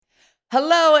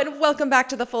Hello and welcome back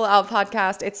to the Full Out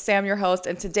Podcast. It's Sam, your host,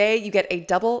 and today you get a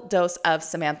double dose of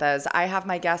Samantha's. I have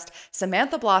my guest,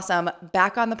 Samantha Blossom,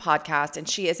 back on the podcast, and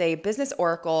she is a business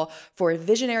oracle for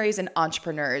visionaries and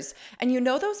entrepreneurs. And you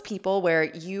know those people where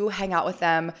you hang out with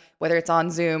them, whether it's on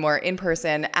Zoom or in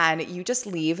person, and you just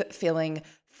leave feeling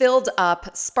filled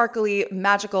up, sparkly,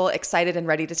 magical, excited, and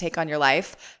ready to take on your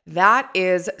life. That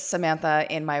is Samantha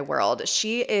in my world.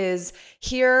 She is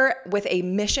here with a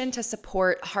mission to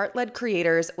support heart-led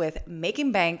creators with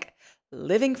making bank,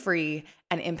 living free,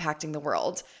 and impacting the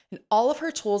world. And all of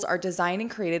her tools are designed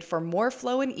and created for more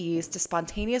flow and ease to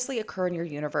spontaneously occur in your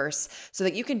universe so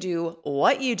that you can do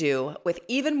what you do with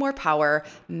even more power,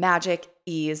 magic,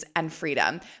 ease, and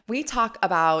freedom. We talk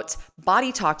about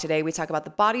body talk today. We talk about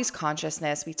the body's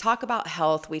consciousness. We talk about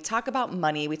health. We talk about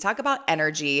money. We talk about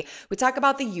energy. We talk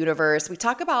about the universe. We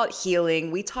talk about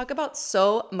healing. We talk about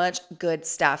so much good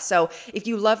stuff. So if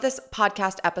you love this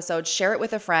podcast episode, share it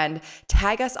with a friend,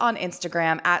 tag us on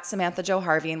Instagram at Samantha Jo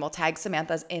Harvey, and we'll tag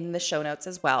Samantha's in the show notes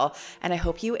as well. And I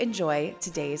hope you enjoy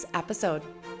today's episode.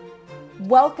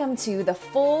 Welcome to the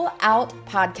Full Out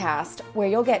Podcast, where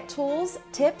you'll get tools,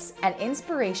 tips, and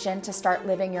inspiration to start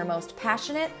living your most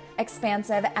passionate,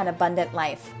 expansive, and abundant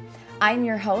life. I'm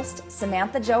your host,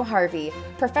 Samantha Jo Harvey,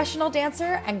 professional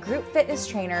dancer and group fitness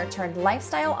trainer turned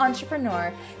lifestyle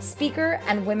entrepreneur, speaker,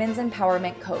 and women's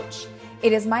empowerment coach.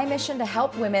 It is my mission to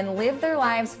help women live their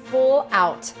lives full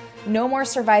out. No more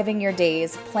surviving your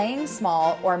days, playing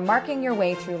small, or marking your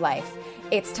way through life.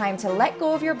 It's time to let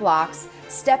go of your blocks,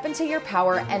 step into your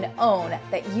power, and own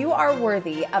that you are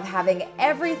worthy of having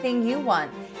everything you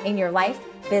want in your life,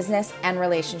 business, and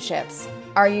relationships.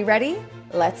 Are you ready?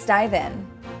 Let's dive in.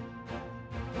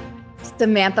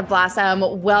 Samantha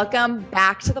Blossom, welcome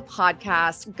back to the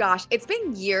podcast. Gosh, it's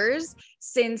been years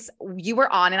since you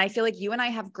were on, and I feel like you and I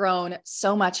have grown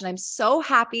so much, and I'm so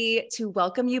happy to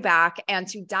welcome you back and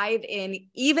to dive in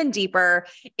even deeper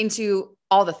into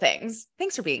all the things.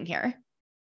 Thanks for being here.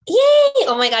 Yay.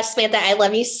 Oh my gosh, Samantha, I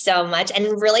love you so much.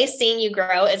 And really seeing you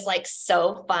grow is like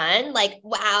so fun. Like,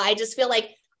 wow. I just feel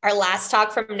like our last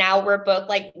talk from now, we're both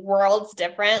like worlds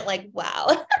different. Like,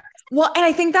 wow. Well, and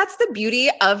I think that's the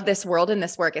beauty of this world and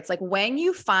this work. It's like when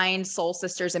you find soul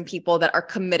sisters and people that are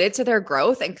committed to their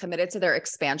growth and committed to their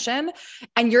expansion,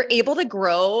 and you're able to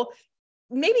grow,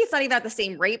 maybe it's not even at the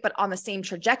same rate, but on the same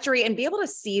trajectory, and be able to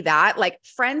see that, like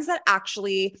friends that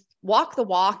actually walk the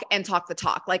walk and talk the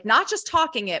talk, like not just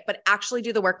talking it, but actually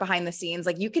do the work behind the scenes.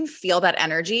 Like you can feel that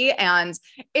energy, and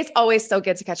it's always so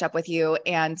good to catch up with you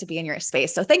and to be in your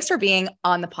space. So thanks for being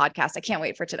on the podcast. I can't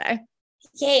wait for today.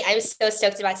 Yay. I'm so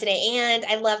stoked about today. And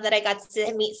I love that I got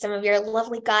to meet some of your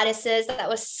lovely goddesses. That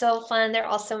was so fun. They're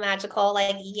all so magical.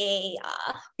 Like, yay.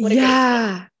 What a great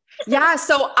experience. Yeah.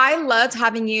 So I loved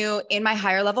having you in my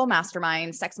higher level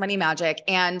mastermind, Sex, Money, Magic.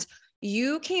 And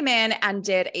you came in and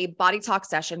did a body talk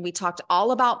session. We talked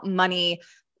all about money,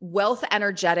 wealth,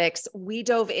 energetics. We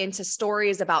dove into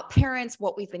stories about parents,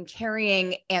 what we've been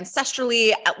carrying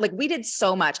ancestrally. Like we did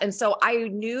so much. And so I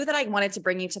knew that I wanted to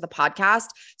bring you to the podcast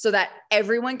so that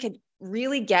everyone could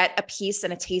really get a piece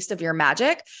and a taste of your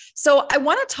magic. So I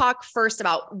want to talk first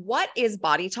about what is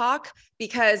body talk,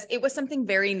 because it was something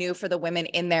very new for the women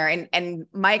in there. And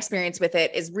my experience with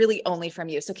it is really only from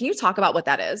you. So can you talk about what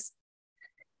that is?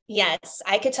 Yes,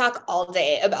 I could talk all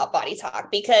day about body talk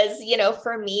because,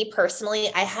 for me personally,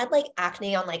 I had like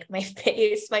acne on like my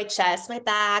face, my chest, my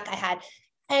back. I had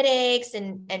headaches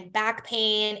and back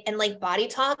pain, and like body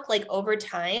talk, like over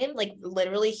time, like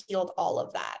literally healed all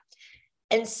of that.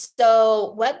 And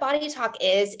so what body talk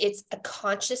is, it's a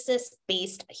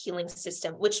consciousness-based healing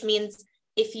system, which means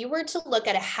if you were to look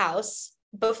at a house,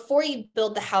 before you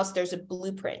build the house, there's a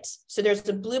blueprint. So there's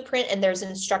a blueprint and there's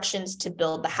instructions to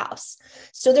build the house.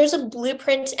 So there's a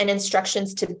blueprint and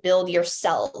instructions to build your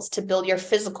cells, to build your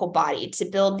physical body, to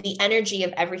build the energy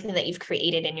of everything that you've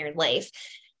created in your life.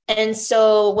 And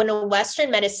so when a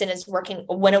Western medicine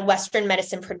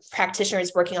practitioner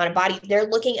is working on a body, they're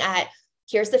looking at,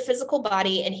 here's the physical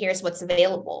body and here's what's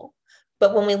available.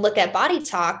 But when we look at body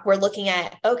talk, we're looking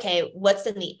at, okay, what's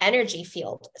in the energy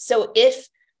field? So if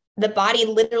the body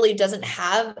literally doesn't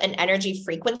have an energy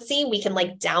frequency, we can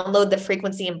like download the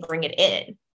frequency and bring it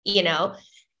in,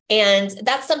 and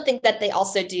that's something that they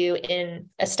also do in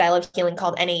a style of healing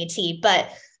called NAT. But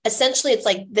essentially it's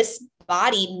like this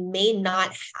body may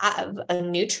not have a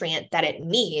nutrient that it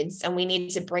needs, and we need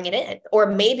to bring it in. Or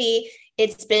maybe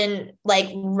it's been like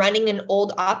running an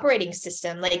old operating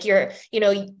system. Like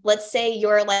let's say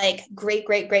your like great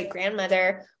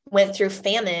grandmother went through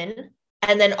famine,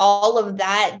 and then all of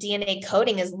that DNA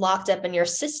coding is locked up in your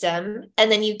system.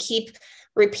 And then you keep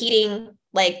repeating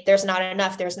Like there's not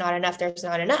enough, there's not enough, there's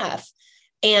not enough.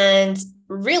 And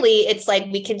really it's like,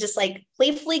 we can just like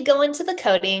playfully go into the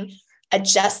coding,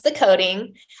 adjust the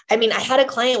coding. I mean, I had a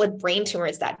client with brain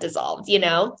tumors that dissolved,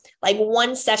 like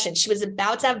one session, she was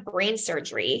about to have brain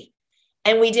surgery.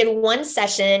 And we did one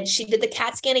session, she did the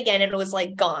CAT scan again and it was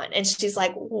like gone. And she's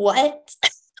like, what?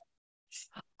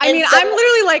 I mean, I'm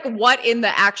literally like, what in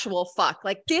the actual fuck?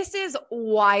 Like, this is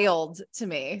wild to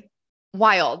me.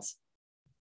 Wild.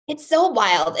 It's so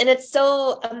wild and it's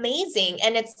so amazing.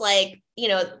 And it's like,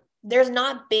 there's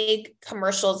not big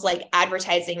commercials like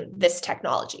advertising this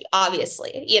technology,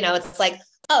 obviously. It's like,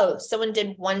 oh, someone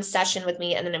did one session with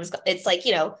me and then it's like,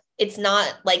 it's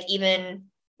not like even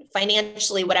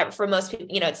financially, whatever, for most people,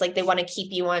 it's like they want to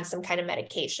keep you on some kind of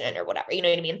medication or whatever, you know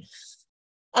what I mean?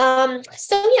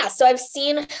 So I've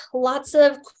seen lots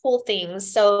of cool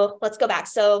things. So let's go back.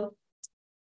 So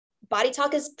Body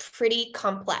Talk is pretty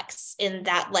complex in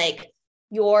that like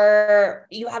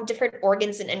you have different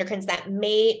organs and endocrines that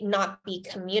may not be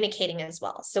communicating as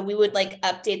well. So we would like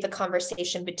update the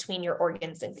conversation between your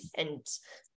organs and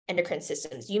endocrine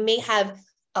systems. You may have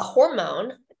a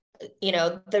hormone,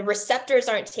 the receptors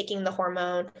aren't taking the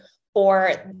hormone,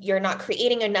 or you're not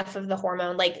creating enough of the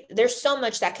hormone. Like there's so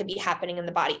much that could be happening in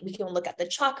the body. We can look at the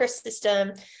chakra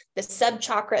system, the sub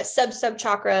chakra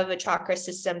of a chakra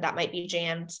system that might be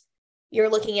jammed. You're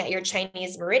looking at your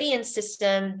Chinese meridian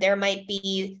system. There might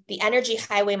be, the energy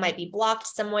highway might be blocked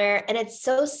somewhere. And it's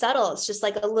so subtle. It's just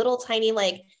like a little tiny,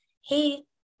 like, hey,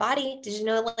 body, did you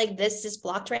know like this is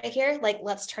blocked right here? Like,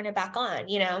 let's turn it back on,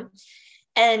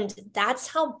 And that's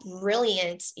how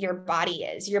brilliant your body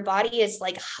is. Your body is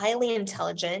like highly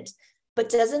intelligent, but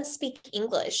doesn't speak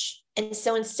English. And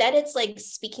so instead it's like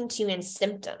speaking to you in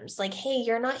symptoms, like, hey,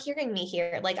 you're not hearing me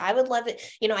here. Like, I would love it.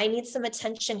 I need some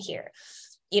attention here.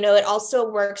 It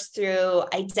also works through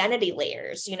identity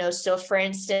layers, so for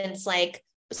instance, like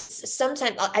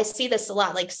sometimes I see this a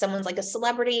lot, like someone's like a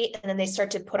celebrity and then they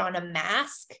start to put on a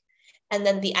mask. And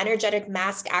then the energetic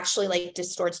mask actually like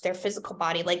distorts their physical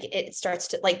body. Like it starts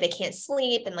to like, they can't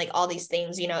sleep and like all these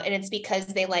things, and it's because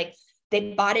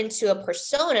they bought into a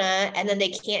persona and then they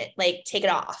can't like take it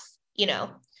off,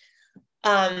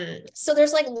 So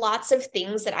there's like lots of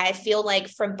things that I feel like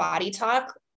from Body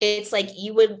Talk, it's like,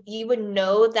 you would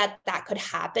know that could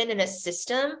happen in a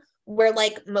system where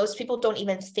like most people don't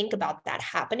even think about that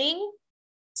happening.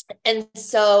 And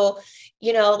so,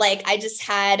 like I just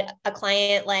had a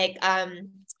client, like,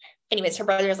 anyways, her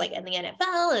brother is like in the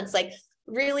NFL and it's like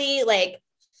really like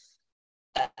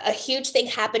a huge thing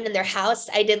happened in their house.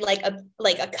 I did like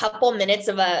a couple minutes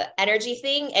of a energy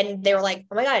thing and they were like,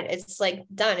 oh my God, it's like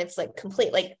done. It's like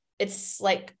complete. Like, it's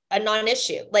like a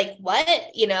non-issue. Like what,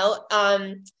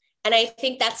 and I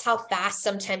think that's how fast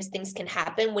sometimes things can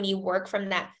happen when you work from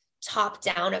that top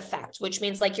down effect, which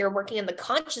means like you're working in the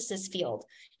consciousness field.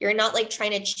 You're not like trying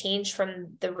to change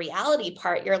from the reality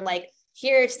part. You're like,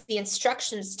 here's the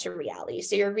instructions to reality.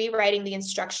 So you're rewriting the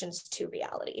instructions to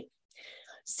reality.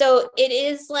 So it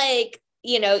is like,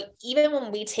 even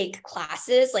when we take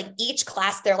classes, like each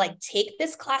class, they're like, take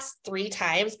this class 3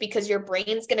 times because your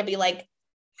brain's going to be like,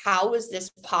 how is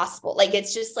this possible? Like,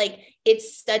 it's just like,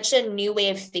 it's such a new way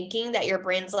of thinking that your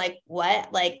brain's like,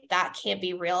 what? Like, that can't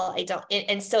be real. I don't.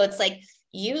 And so it's like,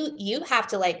 you have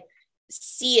to like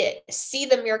see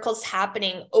the miracles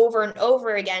happening over and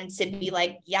over again to be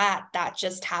like, yeah, that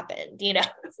just happened,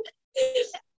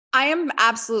 I am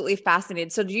absolutely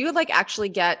fascinated. So do you like actually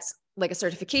get like a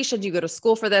certification? Do you go to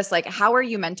school for this? Like, how are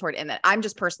you mentored in that? I'm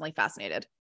just personally fascinated.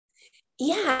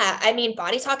 Yeah. I mean,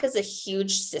 Body Talk is a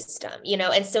huge system,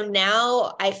 and so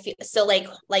now I feel so like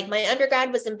my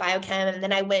undergrad was in biochem and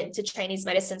then I went to Chinese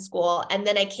medicine school and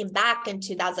then I came back in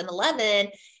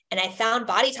 2011 and I found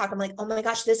Body Talk. I'm like, oh my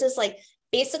gosh, this is like,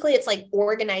 basically it's like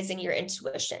organizing your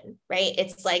intuition, right?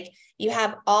 It's like you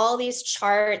have all these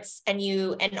charts and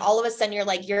all of a sudden you're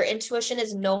like, your intuition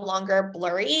is no longer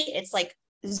blurry. It's like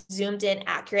zoomed in,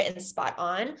 accurate and spot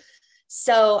on.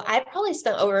 So I probably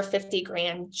spent over 50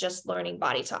 grand just learning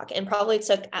Body Talk and probably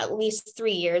took at least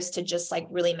 3 years to just like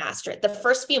really master it. The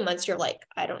first few months, you're like,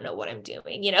 I don't know what I'm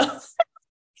doing,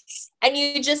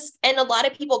 and a lot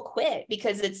of people quit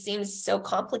because it seems so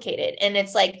complicated. And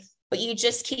it's like, but you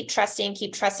just keep trusting,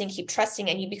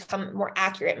 and you become more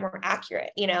accurate,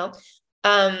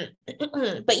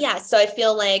 But yeah, so I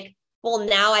feel like, well,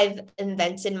 now I've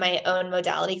invented my own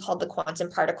modality called the quantum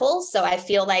particles. So I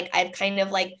feel like I've kind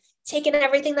of like taken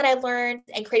everything that I learned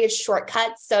and created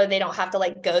shortcuts so they don't have to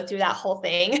like go through that whole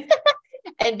thing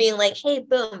and being like, hey,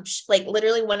 boom, like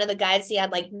literally one of the guys, he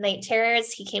had like night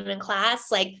terrors. He came in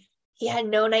class, like he had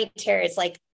no night terrors.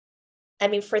 Like I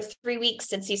mean, for 3 weeks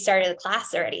since he started the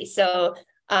class already. So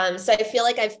I feel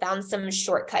like I've found some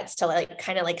shortcuts to like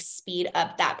kind of like speed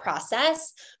up that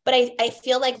process. But I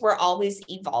feel like we're always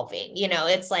evolving.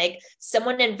 It's like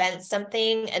someone invents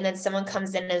something and then someone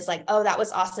comes in and is like, oh, that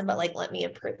was awesome, but like, let me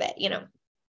improve it.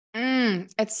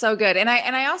 It's so good. And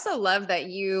I also love that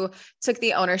you took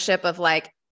the ownership of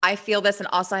like, I feel this, and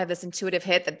also I have this intuitive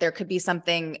hit that there could be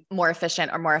something more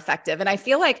efficient or more effective. And I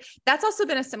feel like that's also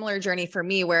been a similar journey for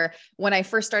me, where when I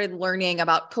first started learning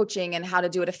about coaching and how to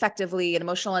do it effectively and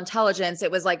emotional intelligence, it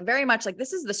was like very much like,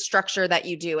 this is the structure that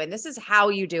you do, and this is how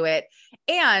you do it.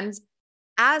 And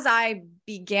as I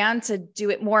began to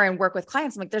do it more and work with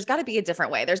clients, I'm like, there's got to be a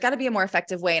different way. There's got to be a more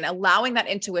effective way, and allowing that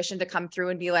intuition to come through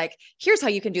and be like, here's how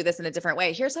you can do this in a different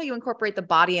way. Here's how you incorporate the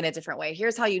body in a different way.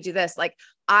 Here's how you do this. Like,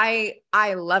 I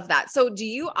love that. So do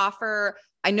you offer,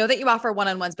 I know that you offer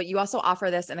one-on-ones, but you also offer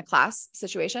this in a class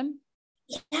situation?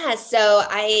 Yeah, so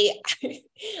I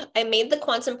I made the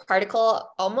quantum particle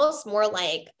almost more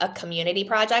like a community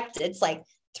project. It's like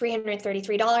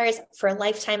 $333 for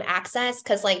lifetime access.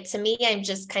 Cause like to me, I'm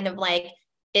just kind of like,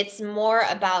 it's more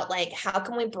about like, how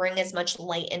can we bring as much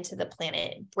light into the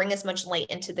planet, bring as much light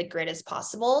into the grid as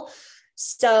possible.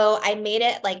 So I made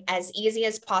it like as easy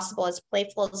as possible, as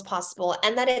playful as possible,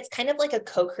 and that it's kind of like a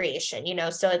co-creation.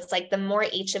 So it's like the more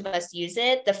each of us use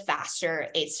it, the faster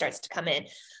it starts to come in.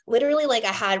 Literally, like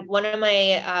I had one of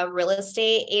my real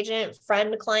estate agent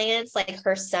friend clients, like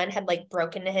her son had like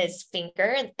broken his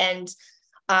finger, and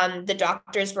the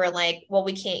doctors were like, well,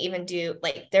 we can't even do,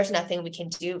 like, there's nothing we can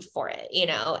do for it.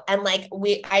 And like,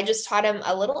 I just taught him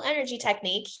a little energy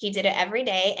technique. He did it every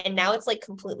day. And now it's like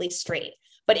completely straight,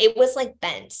 but it was like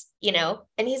bent.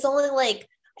 And he's only like,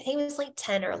 I think it was like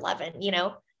 10 or 11.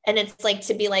 And it's like,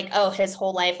 to be like, oh, his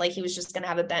whole life, like he was just going to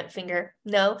have a bent finger.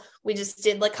 No, we just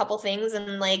did like a couple things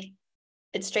and like,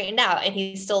 it straightened out, and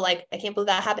he's still like, I can't believe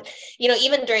that happened.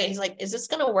 Even during, he's like, is this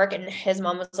going to work? And his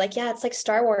mom was like, yeah, it's like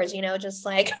Star Wars, just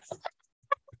like,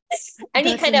 and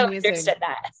he kind of understood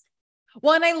that.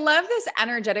 Well, and I love this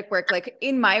energetic work. Like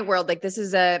in my world, like this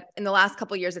is in the last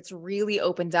couple of years, it's really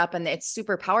opened up and it's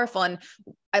super powerful. And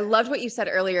I loved what you said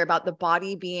earlier about the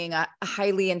body being a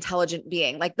highly intelligent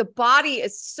being. Like the body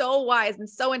is so wise and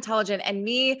so intelligent. And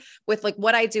me, with like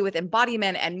what I do with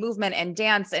embodiment and movement and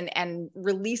dance and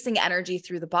releasing energy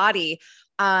through the body,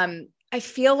 I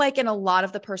feel like in a lot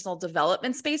of the personal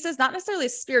development spaces, not necessarily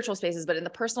spiritual spaces, but in the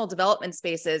personal development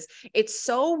spaces, it's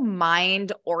so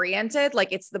mind oriented.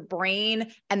 Like it's the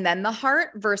brain and then the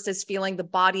heart versus feeling the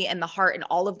body and the heart and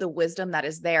all of the wisdom that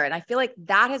is there. And I feel like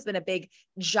that has been a big,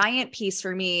 giant piece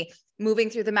for me, moving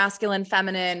through the masculine,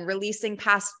 feminine, releasing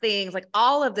past things, like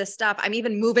all of this stuff. I'm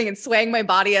even moving and swaying my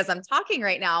body as I'm talking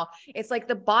right now. It's like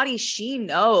the body, she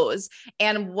knows.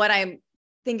 And what I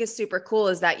think is super cool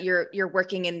is that you're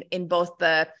working in both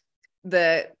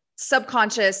the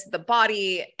subconscious, the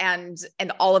body, and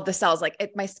all of the cells. Like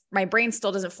my brain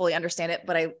still doesn't fully understand it,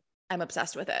 but I'm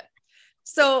obsessed with it.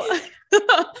 So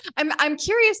I'm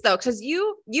curious though, because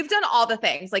you've done all the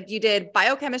things. Like you did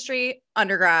biochemistry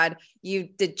undergrad, you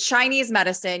did Chinese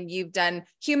medicine, you've done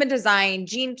human design,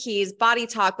 Gene Keys, Body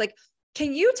Talk. Like,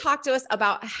 can you talk to us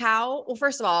about how, well,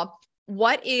 first of all,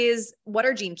 what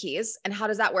are Gene Keys and how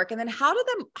does that work? And then how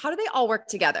do they all work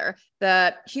together?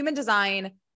 The human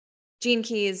design, Gene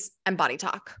Keys, and Body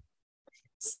Talk.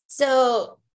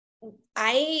 So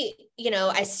I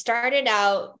started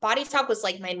out, Body Talk was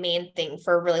like my main thing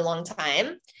for a really long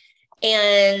time.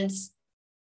 And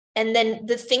then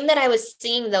the thing that I was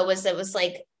seeing though, was it was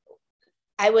like,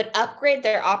 I would upgrade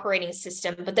their operating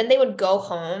system, but then they would go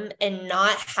home and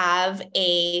not have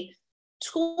a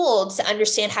tool to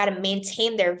understand how to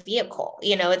maintain their vehicle.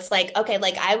 It's like, okay,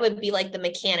 like I would be like the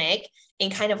mechanic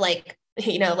and kind of like,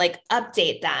 like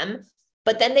update them,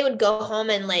 but then they would go home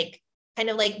and like,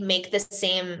 kind of like make the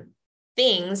same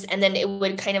things. And then it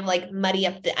would kind of like muddy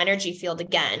up the energy field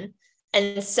again.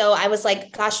 And so I was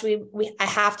like, gosh, I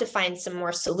have to find some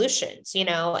more solutions,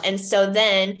 And so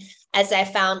then as I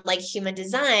found like human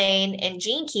design and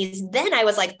Gene Keys, then I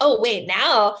was like, oh wait,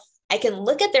 now I can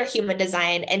look at their human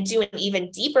design and do an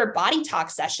even deeper body talk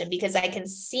session, because I can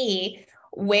see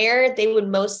where they would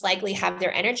most likely have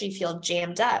their energy field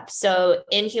jammed up. So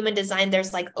in human design,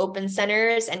 there's like open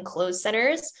centers and closed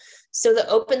centers. So the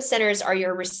open centers are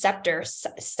your receptor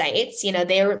sites.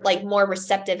 They're like more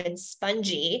receptive and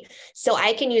spongy. So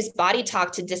I can use Body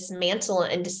Talk to dismantle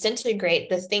and disintegrate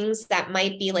the things that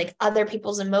might be like other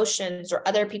people's emotions or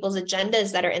other people's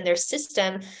agendas that are in their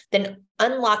system, then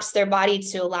unlocks their body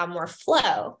to allow more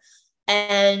flow.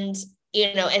 And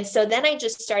And so then I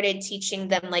just started teaching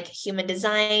them like human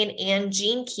design and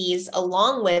gene keys,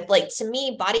 along with, like, to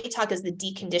me, Body Talk is the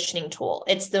deconditioning tool.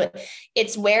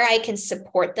 It's where I can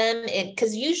support them,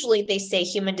 because usually they say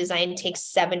human design takes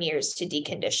 7 years to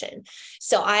decondition.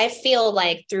 So I feel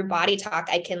like through Body Talk,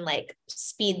 I can like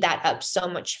speed that up so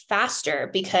much faster,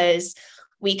 because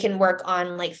we can work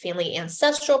on like family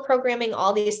ancestral programming,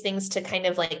 all these things to kind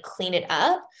of like clean it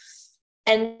up.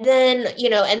 And then,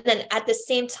 and then at the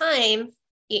same time,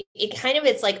 it kind of,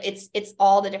 it's like, it's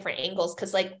all the different angles.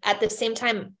 Cause like at the same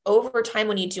time, over time,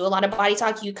 when you do a lot of Body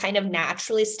Talk, you kind of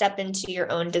naturally step into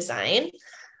your own design.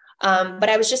 But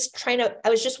I was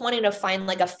just wanting to find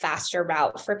like a faster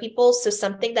route for people. So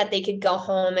something that they could go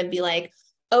home and be like,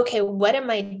 okay, what am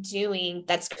I doing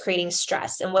that's creating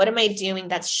stress? And what am I doing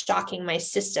that's shocking my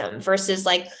system, versus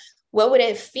like, what would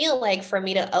it feel like for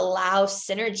me to allow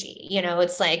synergy?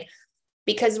 It's like,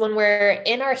 because when we're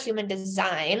in our human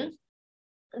design,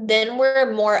 then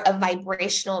we're more a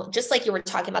vibrational, just like you were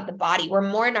talking about the body, we're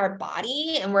more in our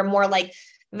body and we're more like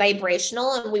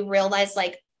vibrational. And we realize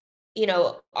like,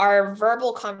 our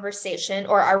verbal conversation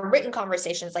or our written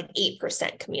conversation is like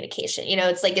 8% communication.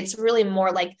 It's like, it's really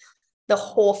more like the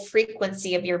whole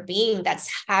frequency of your being that's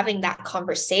having that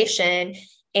conversation.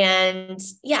 And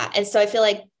yeah. And so I feel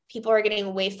like people are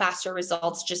getting way faster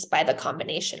results just by the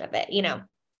combination of it.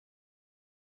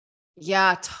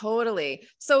 Yeah, totally.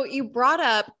 So you brought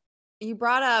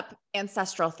up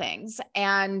ancestral things.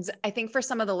 And I think for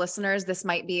some of the listeners, this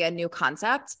might be a new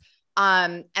concept.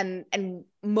 And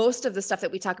most of the stuff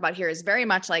that we talk about here is very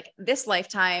much like this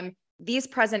lifetime, these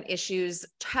present issues,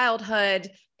 childhood,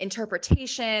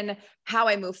 interpretation, how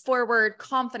I move forward,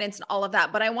 confidence, and all of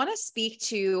that. But I want to speak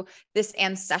to this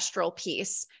ancestral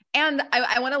piece. And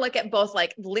I want to look at both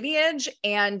like lineage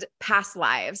and past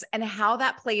lives and how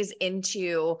that plays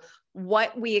into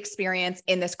what we experience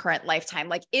in this current lifetime.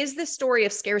 Like, is this story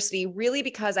of scarcity really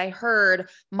because I heard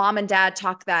mom and dad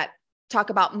talk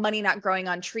about money not growing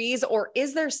on trees, or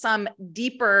is there some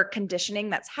deeper conditioning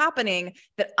that's happening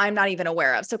that I'm not even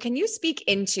aware of? So can you speak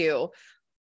into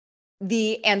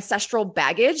the ancestral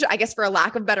baggage, I guess, for a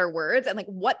lack of better words, and like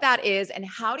what that is, and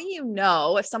how do you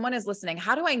know, if someone is listening,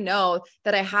 how do I know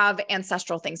that I have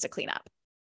ancestral things to clean up?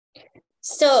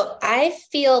 So I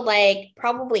feel like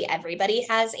probably everybody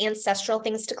has ancestral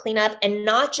things to clean up, and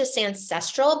not just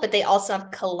ancestral, but they also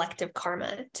have collective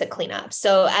karma to clean up.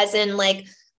 So as in like,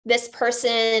 this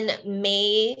person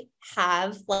may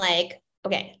have like,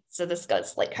 okay, so this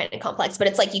goes like kind of complex, but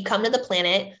it's like you come to the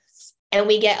planet and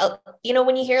we get,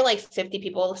 when you hear like 50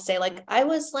 people say like, I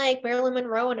was like Marilyn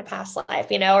Monroe in a past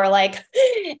life, or like,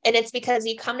 and it's because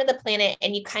you come to the planet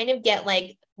and you kind of get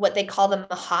like what they call the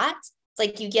Mahat. It's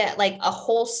like you get like a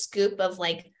whole scoop of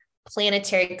like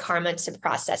planetary karma to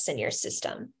process in your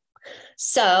system.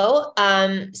 So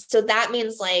that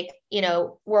means like,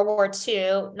 World War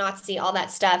II, Nazi, all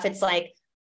that stuff. It's like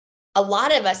a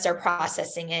lot of us are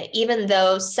processing it, even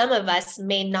though some of us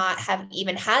may not have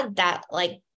even had that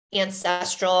like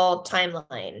ancestral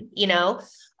timeline,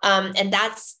 and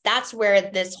that's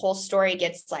where this whole story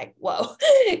gets like, whoa,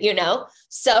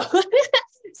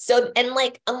 so, and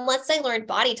like, unless I learned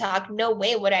Body Talk, no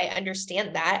way would I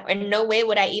understand that. And no way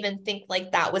would I even think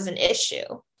like that was an issue,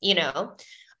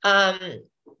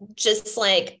 just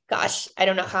like, gosh, I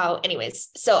don't know how, anyways.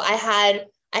 So I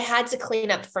had to clean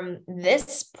up from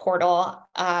this portal,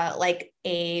 like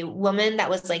a woman that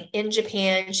was like in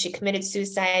Japan. She committed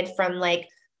suicide from like,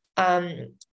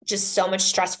 just so much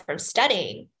stress from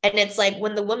studying. And it's like,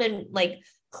 when the woman like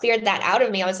cleared that out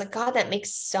of me, I was like, God, that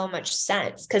makes so much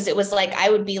sense. Cause it was like, I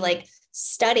would be like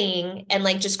studying and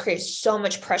like just create so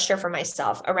much pressure for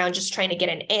myself around just trying to get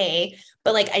an A,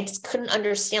 but like, I just couldn't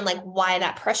understand like why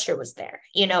that pressure was there,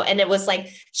 and it was like,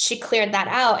 she cleared that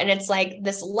out and it's like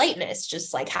this lightness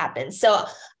just like happened. So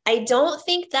I don't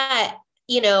think that,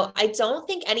 I don't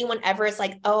think anyone ever is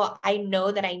like, oh, I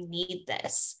know that I need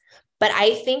this. But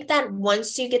I think that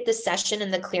once you get the session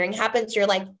and the clearing happens, you're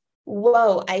like,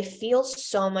 whoa, I feel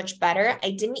so much better.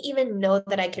 I didn't even know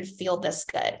that I could feel this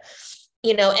good,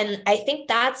 and I think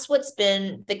that's what's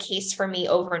been the case for me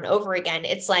over and over again.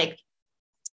 It's like,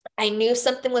 I knew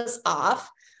something was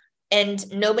off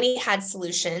and nobody had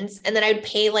solutions. And then I'd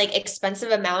pay like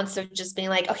expensive amounts of just being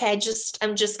like, okay,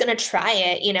 I'm just going to try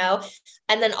it,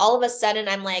 and then all of a sudden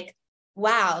I'm like,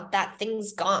 wow, that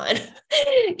thing's gone,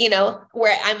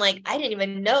 where I'm like, I didn't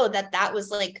even know that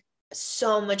was like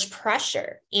so much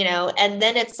pressure, and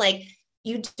then it's like,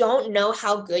 you don't know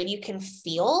how good you can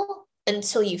feel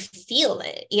until you feel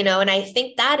it, and I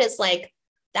think that is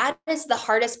the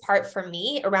hardest part for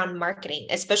me around marketing,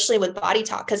 especially with Body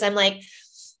Talk. Cause I'm like,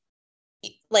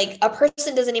 like a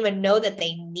person doesn't even know that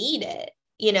they need it,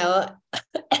 you know?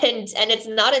 And it's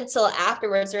not until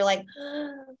afterwards they're like,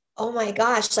 oh my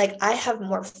gosh, like I have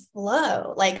more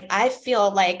flow. Like I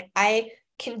feel like I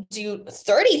can do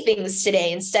 30 things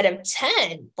today instead of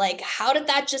 10. Like, how did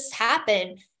that just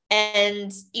happen?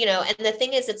 And, you know, and the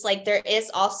thing is, it's like, there is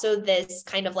also this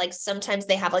kind of like, sometimes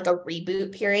they have like a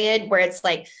reboot period where it's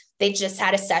like, they just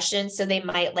had a session. So they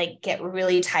might like get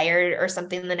really tired or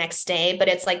something the next day, but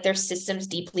it's like their system's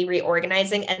deeply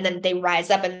reorganizing. And then they rise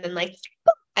up and then like,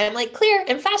 I'm like clear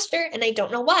and faster. And I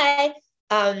don't know why.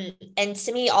 And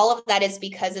to me, all of that is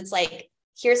because it's like,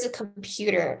 here's a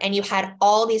computer and you had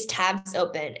all these tabs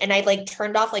open and I like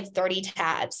turned off like 30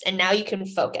 tabs and now you can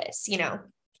focus, you know?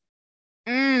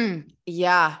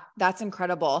 Yeah, that's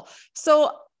incredible.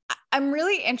 So I'm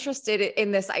really interested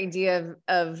in this idea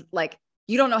of like,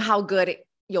 you don't know how good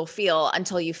you'll feel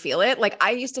until you feel it. Like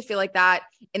I used to feel like that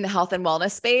in the health and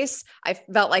wellness space. I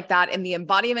felt like that in the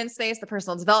embodiment space, the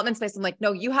personal development space. I'm like,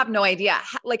 no, you have no idea.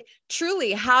 Like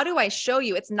truly, how do I show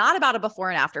you? It's not about a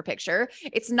before and after picture.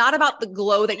 It's not about the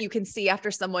glow that you can see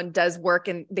after someone does work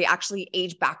and they actually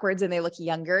age backwards and they look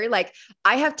younger. Like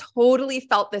I have totally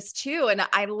felt this too. And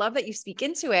I love that you speak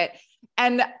into it.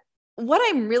 And what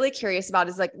I'm really curious about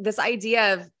is like this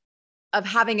idea of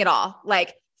having it all,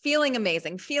 like feeling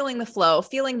amazing, feeling the flow,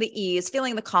 feeling the ease,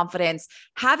 feeling the confidence,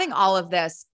 having all of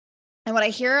this. And what I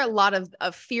hear a lot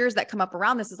of fears that come up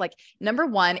around this is like, number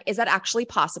one, is that actually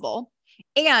possible?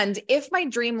 And if my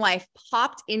dream life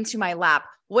popped into my lap,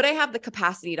 would I have the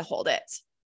capacity to hold it?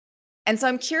 And so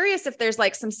I'm curious if there's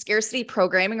like some scarcity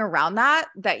programming around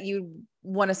that you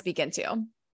want to speak into.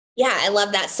 Yeah, I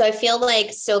love that. So I feel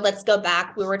like, so let's go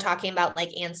back. We were talking about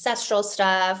like ancestral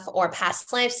stuff or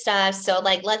past life stuff. So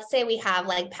like, let's say we have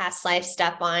like past life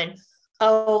stuff on,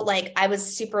 oh, like I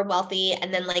was super wealthy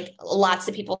and then like lots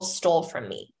of people stole from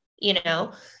me, you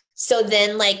know? So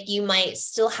then like you might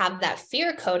still have that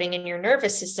fear coding in your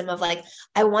nervous system of like,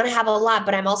 I want to have a lot,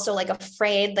 but I'm also like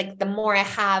afraid, like the more I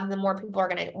have, the more people are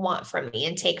going to want from me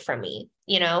and take from me,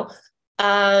 you know?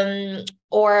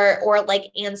 Or like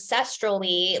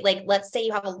ancestrally, like let's say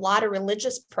you have a lot of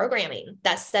religious programming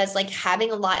that says like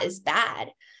having a lot is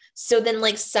bad. So then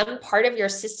like some part of your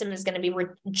system is going to be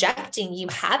rejecting you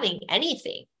having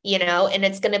anything, you know, and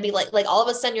it's going to be like all of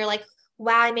a sudden you're like,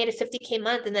 wow, I made a 50K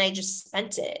month and then I just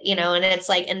spent it, you know, and it's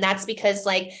like, and that's because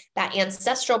like that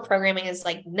ancestral programming is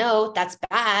like, no, that's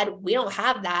bad. We don't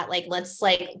have that. Like, let's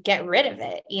like get rid of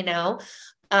it, you know?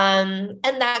 And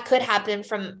that could happen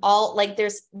from all, like,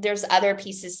 there's other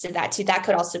pieces to that too. That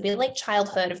could also be like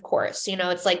childhood, of course, you know,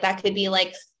 it's like, that could be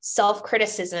like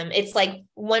self-criticism. It's like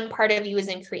one part of you is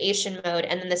in creation mode.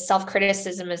 And then the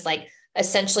self-criticism is like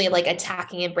essentially like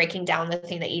attacking and breaking down the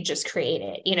thing that you just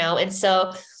created, you know? And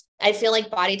so I feel like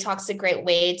Body Talk's a great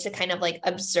way to kind of like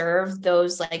observe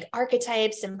those like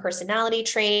archetypes and personality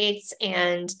traits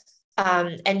and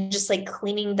just like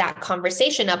cleaning that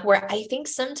conversation up, where I think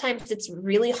sometimes it's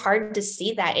really hard to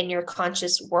see that in your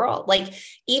conscious world. Like,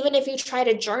 even if you try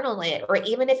to journal it, or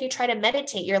even if you try to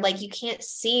meditate, you're like, you can't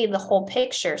see the whole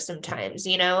picture sometimes,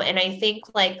 you know? And I think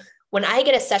like when I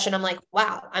get a session, I'm like,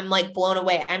 wow, I'm like blown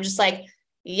away. I'm just like,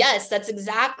 yes, that's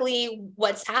exactly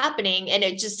what's happening. And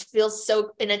it just feels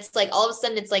so, and it's like, all of a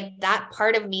sudden it's like that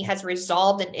part of me has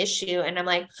resolved an issue. And I'm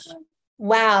like,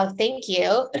 wow, thank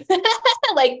you.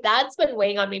 Like that's been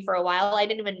weighing on me for a while. I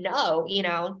didn't even know, you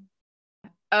know?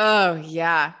 Oh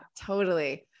yeah,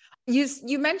 totally.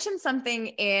 You mentioned something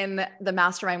in the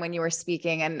mastermind when you were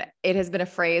speaking, and it has been a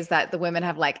phrase that the women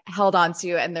have like held on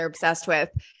to and they're obsessed with,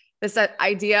 this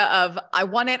idea of, I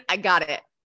want it, I got it.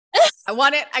 I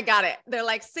want it, I got it. They're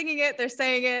like singing it, they're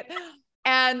saying it.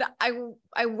 And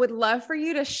I would love for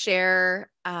you to share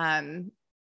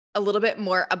a little bit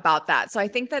more about that. So I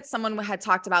think that someone had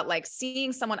talked about like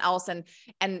seeing someone else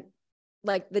and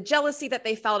like the jealousy that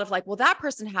they felt of like, well, that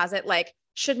person has it, like,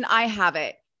 shouldn't I have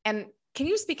it? And can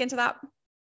you speak into that?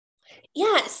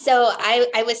 Yeah. So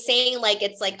I was saying like,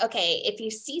 it's like, okay, if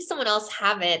you see someone else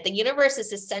have it, the universe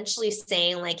is essentially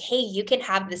saying like, hey, you can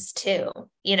have this too.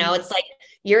 You know, it's like,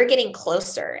 you're getting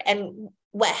closer. And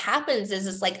what happens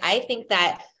is like, I think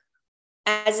that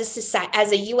as a society,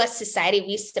 as a US society,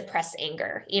 we suppress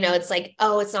anger. You know, it's like,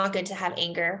 oh, it's not good to have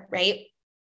anger, right?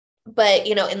 But,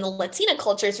 you know, in the Latina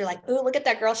cultures, you're like, oh, look at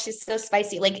that girl. She's so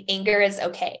spicy. Like anger is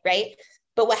okay, right?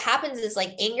 But what happens is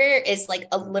like anger is like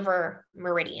a liver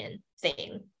meridian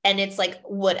thing. And it's like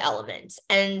wood element.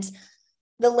 And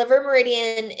the liver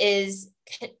meridian is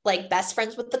like best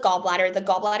friends with the gallbladder. The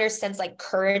gallbladder sends like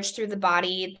courage through the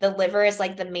body. The liver is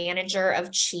like the manager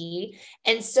of chi.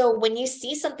 And so when you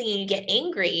see something and you get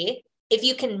angry, if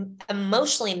you can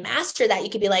emotionally master that, you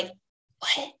could be like,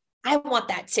 what? I want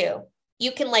that too.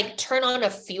 You can like turn on a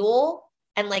fuel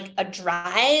and like a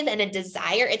drive and a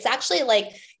desire. It's actually like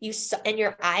and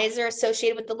your eyes are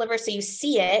associated with the liver. So you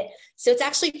see it. So it's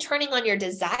actually turning on your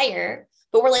desire,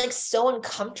 but we're like so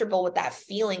uncomfortable with that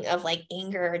feeling of like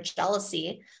anger or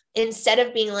jealousy, instead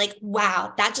of being like,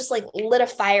 wow, that just like lit a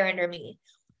fire under me.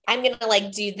 I'm going to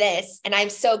like do this. And I'm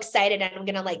so excited. And I'm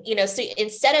going to like, so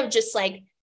instead of just like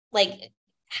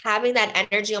having that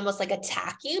energy almost like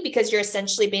attack you, because you're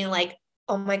essentially being like,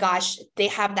 oh my gosh, they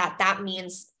have that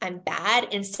means I'm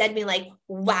bad. Instead being like,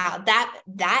 wow,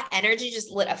 that energy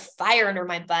just lit a fire under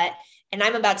my butt. And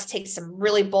I'm about to take some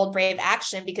really bold, brave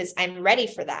action because I'm ready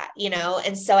for that,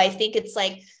 And so I think it's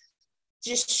like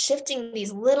just shifting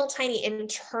these little tiny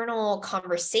internal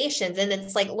conversations. And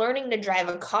it's like learning to drive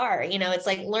a car, it's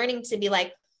like learning to be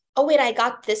like, oh wait, I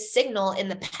got this signal in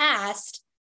the past.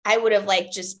 I would have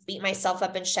like just beat myself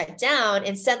up and shut down.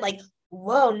 Instead, like,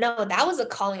 whoa, no, that was a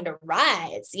calling to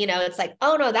rise. It's like,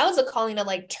 oh no, that was a calling to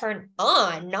like turn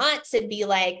on, not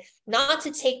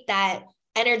to take that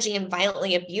energy and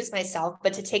violently abuse myself,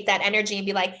 but to take that energy and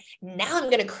be like, now I'm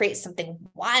going to create something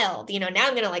wild, now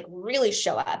I'm going to like really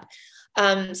show up.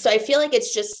 So I feel like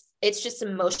it's just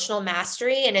emotional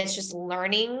mastery, and it's just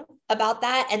learning about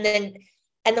that. And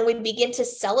then we begin to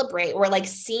celebrate. We're like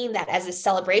seeing that as a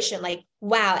celebration. Like,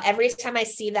 wow, every time I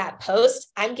see that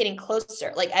post, I'm getting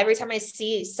closer. Like every time I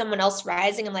see someone else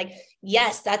rising, I'm like,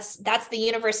 yes, that's the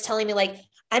universe telling me like,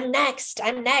 I'm next,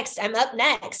 I'm up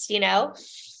next,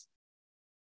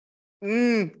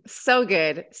 So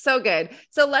good. So good.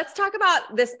 So let's talk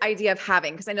about this idea of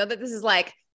having, because I know that this is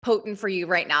like potent for you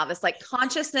right now, this like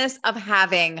consciousness of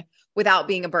having without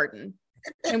being a burden.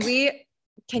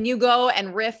 Can you go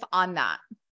and riff on that?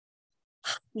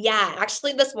 Yeah,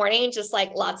 actually this morning, just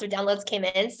like lots of downloads came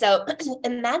in. So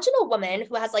imagine a woman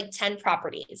who has like 10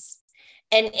 properties.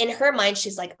 And in her mind,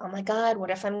 she's like, oh my God,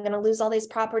 what if I'm going to lose all these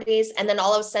properties? And then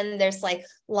all of a sudden there's like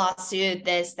lawsuit,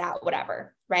 this, that,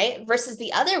 whatever, right? Versus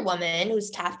the other woman who's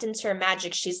tapped into her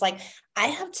magic. She's like, I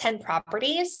have 10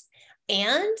 properties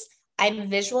and I'm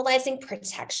visualizing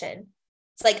protection.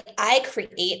 It's like, I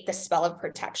create the spell of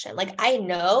protection. Like, I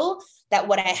know that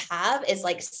what I have is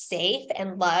like safe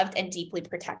and loved and deeply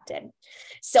protected.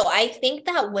 So I think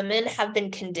that women have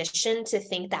been conditioned to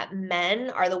think that men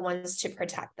are the ones to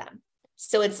protect them.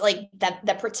 So it's like that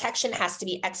the protection has to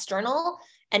be external.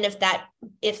 And if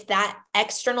that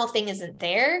external thing isn't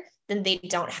there, then they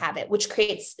don't have it, which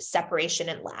creates separation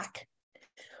and lack.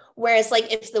 Whereas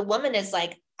like if the woman is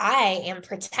like, I am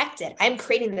protected, I'm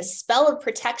creating the spell of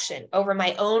protection over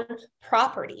my own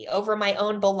property, over my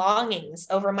own belongings,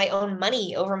 over my own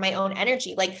money, over my own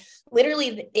energy. Like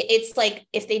literally, it's like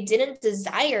if they didn't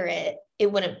desire it,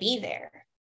 it wouldn't be there,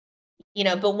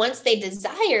 but once they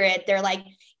desire it, they're like,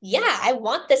 yeah, I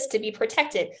want this to be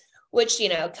protected, which,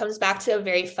 comes back to a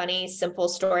very funny, simple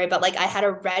story. But like I had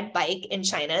a red bike in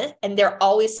China and they're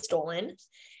always stolen.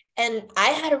 And I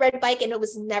had a red bike and it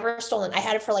was never stolen. I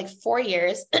had it for like 4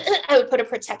 years. I would put a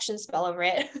protection spell over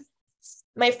it.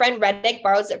 My friend Reddick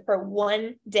borrows it for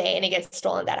 1 day and it gets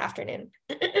stolen that afternoon.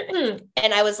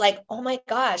 And I was like, oh my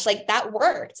gosh, like that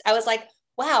worked. I was like,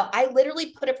 wow, I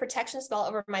literally put a protection spell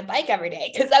over my bike every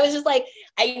day. Cause I was just like,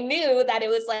 I knew that it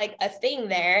was like a thing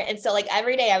there. And so like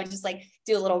every day I would just like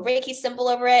do a little Reiki symbol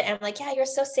over it. And I'm like, yeah, you're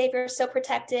so safe. You're so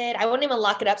protected. I wouldn't even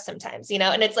lock it up sometimes,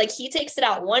 and it's like, he takes it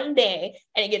out 1 day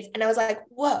and I was like,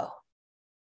 whoa.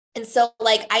 And so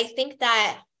like, I think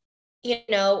that,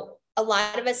 a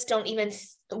lot of us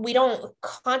we don't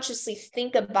consciously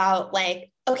think about like,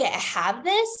 okay, I have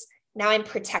this. Now I'm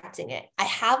protecting it. I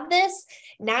have this.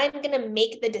 Now I'm going to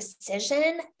make the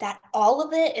decision that all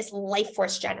of it is life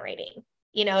force generating,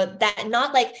 that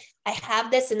not like I have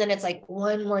this and then it's like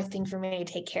one more thing for me to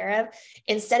take care of.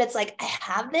 Instead, it's like, I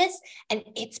have this and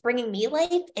it's bringing me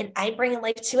life and I'm bringing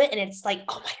life to it. And it's like,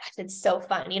 oh my gosh, it's so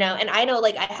fun, and I know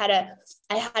like I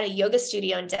had a yoga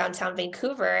studio in downtown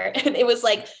Vancouver and it was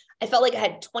like, I felt like I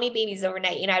had 20 babies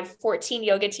overnight. I had 14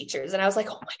 yoga teachers and I was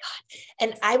like, oh my God.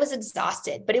 And I was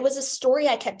exhausted, but it was a story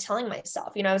I kept telling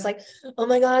myself, I was like, oh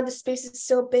my God, the space is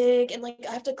so big. And like,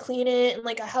 I have to clean it. And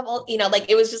like, I have all, like,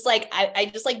 it was just like,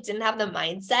 I just like, didn't have the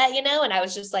mindset, and I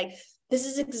was just like, this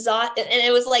is exhausting. And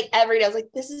it was like, every day I was like,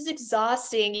 this is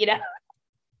exhausting,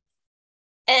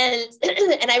 and,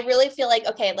 and I really feel like,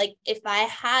 okay, like if I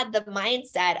had the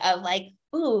mindset of like,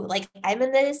 ooh, like I'm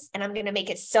in this and I'm going to make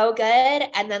it so good.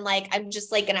 And then like, I'm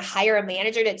just like going to hire a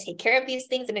manager to take care of these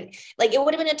things. And it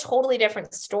would have been a totally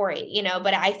different story,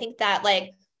 but I think that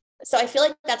like, so I feel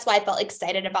like that's why I felt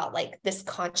excited about like this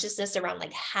consciousness around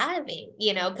like having,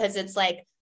 cause it's like,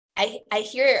 I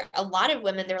hear a lot of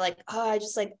women, they're like, oh, I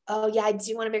just like, oh yeah, I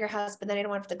do want a bigger house, but then I don't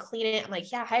want to have to clean it. I'm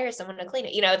like, yeah, hire someone to clean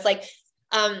it. You know, it's like,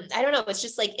 I don't know. It's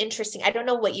just like interesting. I don't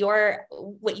know what your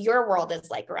world is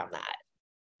like around that.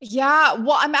 Yeah.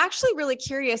 Well, I'm actually really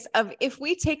curious of if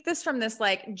we take this from this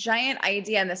like giant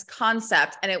idea and this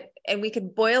concept and we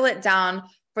could boil it down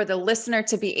for the listener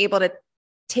to be able to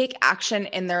take action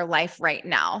in their life right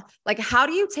now. Like, how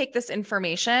do you take this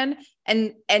information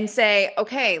and say,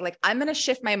 okay, like I'm going to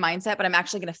shift my mindset, but I'm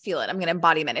actually going to feel it. I'm going to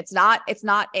embodiment. It's not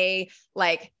a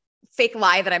like fake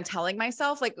lie that I'm telling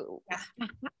myself. Like, yeah.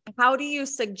 How do you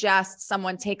suggest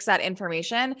someone takes that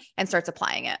information and starts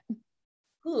applying it?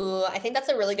 Ooh, I think that's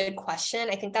a really good question.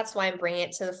 I think that's why I'm bringing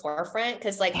it to the forefront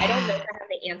because, like, I don't know if I have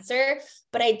the answer,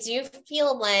 but I do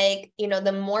feel like, you know,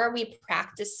 the more we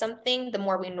practice something, the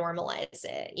more we normalize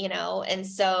it, you know? And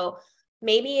so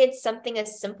maybe it's something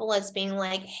as simple as being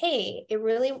like, hey, it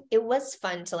was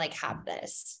fun to like have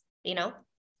this, you know,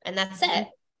 and that's it.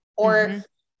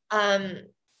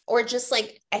 Or just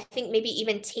like, I think maybe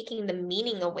even taking the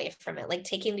meaning away from it, like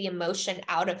taking the emotion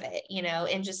out of it, you know,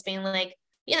 and just being like,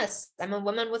 yes, I'm a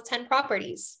woman with 10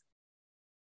 properties.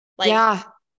 Like, yeah,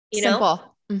 you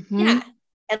simple. know, yeah.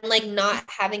 And like not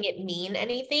having it mean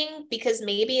anything because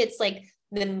maybe it's like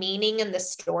the meaning and the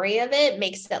story of it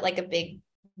makes it like a big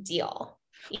deal.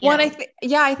 Well, and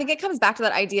I think it comes back to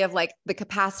that idea of like the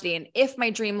capacity. And if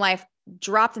my dream life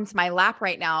dropped into my lap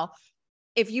right now,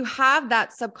 if you have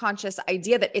that subconscious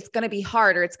idea that it's going to be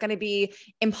hard or it's going to be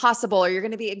impossible or you're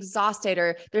going to be exhausted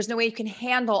or there's no way you can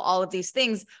handle all of these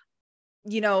things,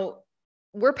 you know,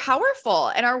 we're powerful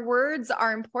and our words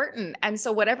are important. And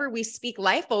so whatever we speak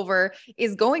life over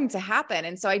is going to happen.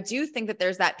 And so I do think that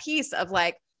there's that piece of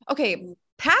like, okay,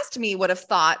 past me would have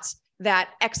thought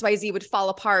that XYZ would fall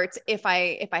apart if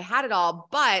I had it all,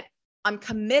 but I'm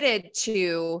committed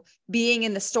to being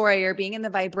in the story or being in the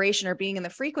vibration or being in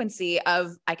the frequency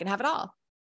of I can have it all.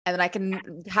 And then I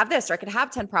can have this, or I can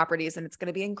have 10 properties and it's going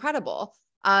to be incredible.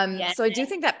 So I do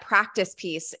think that practice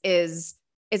piece is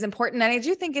important. And I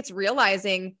do think it's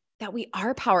realizing that we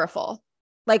are powerful.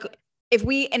 Like if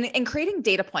we, and creating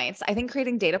data points, I think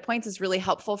creating data points is really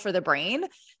helpful for the brain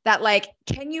that like,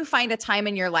 can you find a time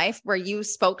in your life where you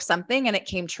spoke something and it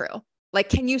came true? Like,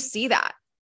 can you see that?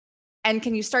 And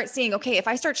can you start seeing, okay, if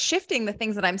I start shifting the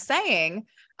things that I'm saying,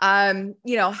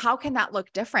 you know, how can that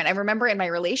look different? I remember in my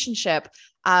relationship,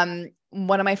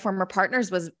 one of my former partners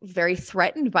was very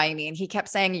threatened by me and he kept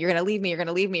saying, you're going to leave me, you're going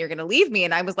to leave me, you're going to leave me.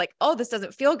 And I was like, oh, this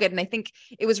doesn't feel good. And I think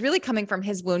it was really coming from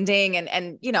his wounding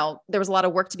and, you know, there was a lot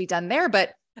of work to be done there, but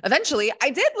eventually I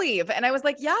did leave. And I was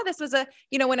like, yeah, this was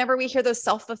you know, whenever we hear those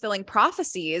self-fulfilling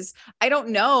prophecies, I don't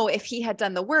know if he had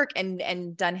done the work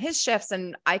and done his shifts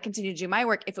and I continued to do my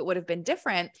work, if it would have been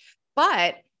different,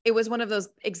 but it was one of those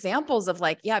examples of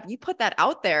like, yeah, if you put that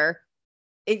out there,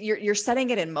 you're setting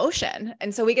it in motion.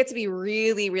 And so we get to be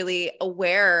really, really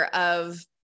aware of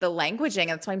the languaging.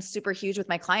 And that's why I'm super huge with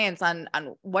my clients on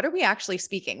what are we actually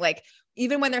speaking? Like,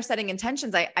 even when they're setting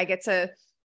intentions, I get to,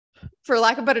 for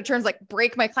lack of better terms, like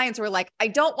break my clients who are like, I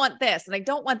don't want this and I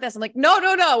don't want this. I'm like, no,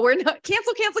 we're not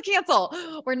cancel.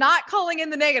 We're not calling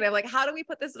in the negative. Like, how do we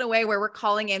put this in a way where we're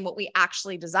calling in what we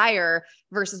actually desire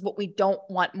versus what we don't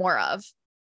want more of?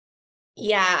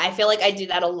 Yeah, I feel like I do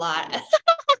that a lot.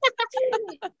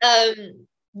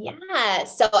 Yeah.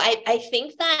 So I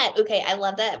think that, okay, I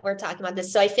love that we're talking about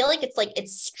this. So I feel like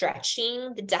it's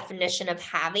stretching the definition of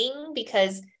having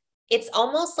because it's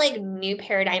almost like new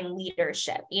paradigm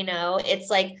leadership, you know, it's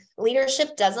like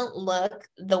leadership doesn't look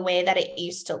the way that it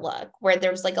used to look, where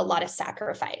there was like a lot of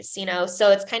sacrifice, you know?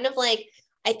 So it's kind of like,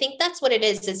 I think that's what it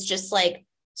is. It's just like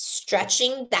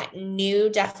stretching that new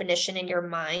definition in your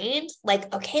mind.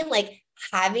 Like, okay, like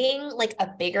having like a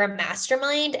bigger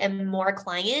mastermind and more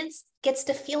clients gets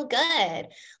to feel good.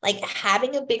 Like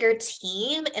having a bigger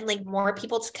team and like more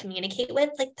people to communicate with,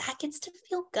 like that gets to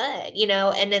feel good, you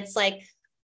know? And it's like,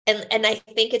 and I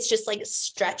think it's just like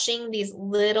stretching these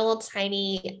little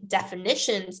tiny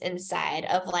definitions inside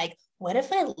of like, what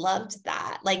if I loved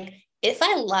that? Like, if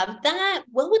I loved that,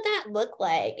 what would that look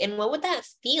like? And what would that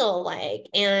feel like?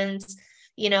 And,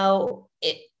 you know,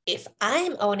 if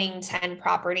I'm owning 10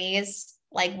 properties,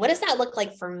 like, what does that look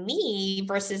like for me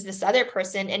versus this other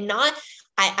person? And not,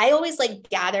 I always like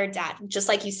gather data, just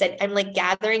like you said, I'm like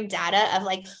gathering data of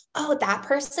like, oh, that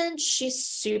person, she's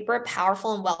super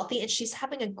powerful and wealthy and she's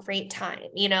having a great time.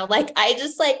 You know, like I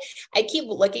just like, I keep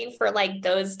looking for like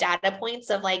those data points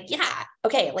of like, yeah,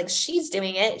 okay, like she's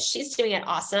doing it. She's doing it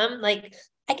awesome. Like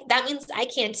that means I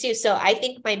can too. So I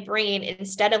think my brain,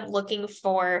 instead of looking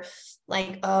for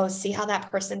like, oh, see how that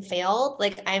person failed,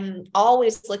 like I'm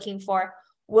always looking for,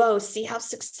 whoa, see how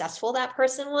successful that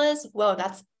person was? Whoa,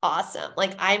 that's awesome.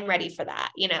 Like, I'm ready for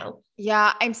that,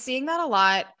 Yeah, I'm seeing that a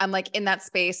lot. I'm like in that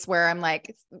space where I'm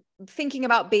like thinking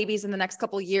about babies in the next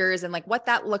couple of years and like what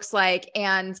that looks like.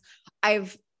 And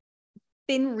I've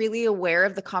been really aware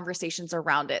of the conversations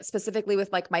around it, specifically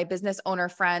with like my business owner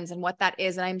friends and what that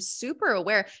is. And I'm super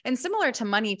aware, and similar to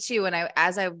money too. And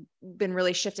as I've been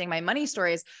really shifting my money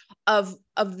stories of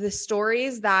the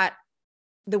stories that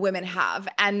the women have.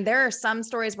 And there are some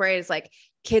stories where it's like,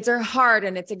 kids are hard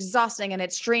and it's exhausting and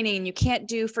it's draining and you can't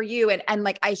do for you. And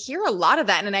like, I hear a lot of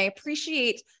that, and I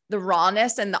appreciate the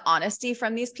rawness and the honesty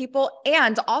from these people.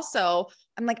 And also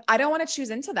I'm like, I don't want to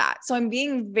choose into that. So I'm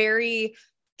being very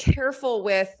careful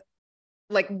with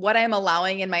like what I'm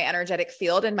allowing in my energetic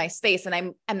field and my space.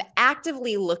 And I'm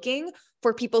actively looking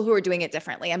for people who are doing it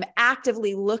differently. I'm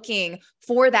actively looking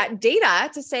for that data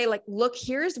to say like, look,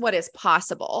 here's what is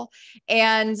possible.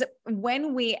 And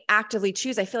when we actively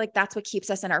choose, I feel like that's what keeps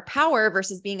us in our power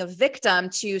versus being a victim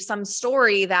to some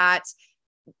story that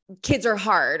kids are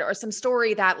hard, or some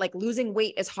story that like losing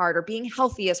weight is hard, or being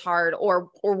healthy is hard, or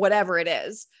whatever it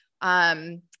is.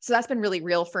 So that's been really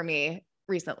real for me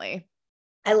recently.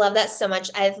 I love that so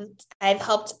much. I've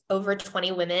helped over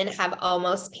 20 women have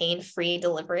almost pain-free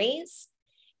deliveries.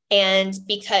 And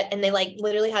they like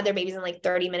literally had their babies in like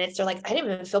 30 minutes. They're like, I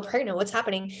didn't even feel pregnant. What's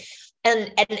happening?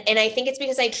 And I think it's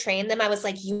because I trained them. I was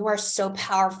like, you are so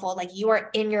powerful. Like, you are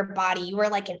in your body. You are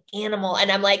like an animal.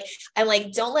 And I'm like,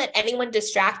 don't let anyone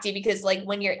distract you, because like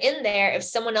when you're in there, if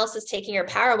someone else is taking your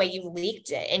power away, you've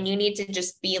leaked it, and you need to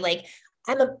just be like,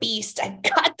 I'm a beast. I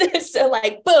got this. So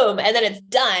like, boom. And then it's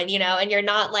done, and you're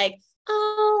not like,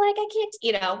 oh, like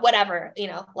I can't, whatever,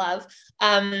 love.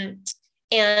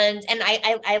 And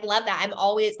I love that. I'm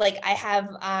always like, I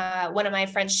have one of my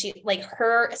friends, she like,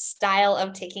 her style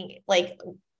of taking like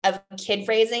of kid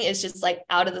raising is just like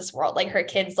out of this world. Like, her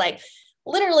kids like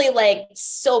literally like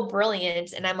so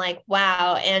brilliant. And I'm like,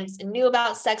 wow. And knew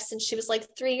about sex since she was like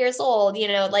 3 years old,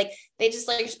 like they just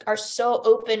like are so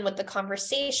open with the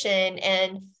conversation.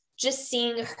 And just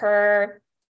seeing her,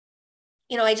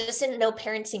 I just didn't know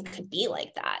parenting could be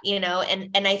like that,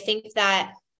 and I think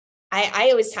that I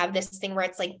always have this thing where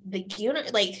it's like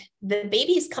like the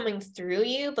baby's coming through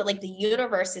you, but like the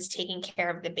universe is taking care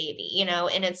of the baby,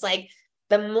 and it's like,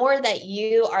 the more that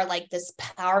you are like this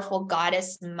powerful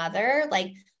goddess mother,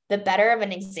 like the better of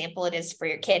an example it is for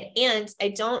your kid. And I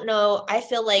don't know, I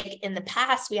feel like in the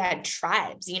past we had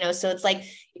tribes, so it's like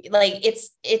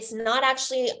it's not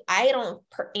actually, I don't,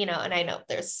 and I know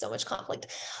there's so much conflict.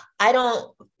 I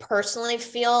don't personally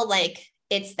feel like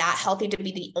it's that healthy to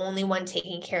be the only one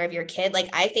taking care of your kid. Like,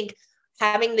 I think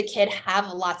having the kid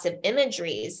have lots of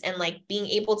imageries and like being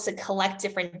able to collect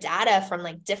different data from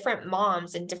like different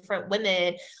moms and different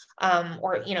women,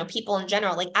 or, people in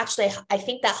general, like actually, I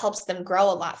think that helps them grow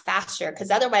a lot faster, because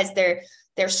otherwise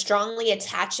they're strongly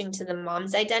attaching to the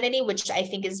mom's identity, which I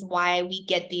think is why we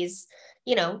get these,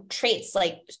 traits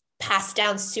like passed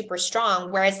down super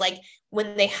strong. Whereas like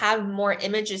when they have more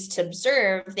images to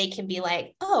observe, they can be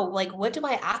like, oh, like, what do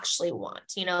I actually want?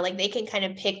 Like they can kind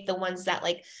of pick the ones that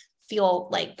like feel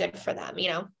like good for them,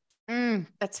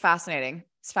 That's fascinating.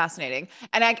 It's fascinating.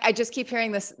 And I just keep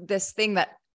hearing this thing that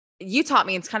you taught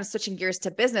me. It's kind of switching gears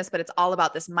to business, but it's all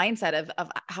about this mindset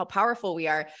of how powerful we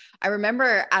are. I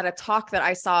remember at a talk that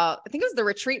I saw, I think it was the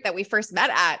retreat that we first met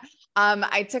at.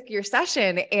 I took your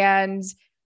session, and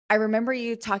I remember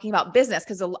you talking about business,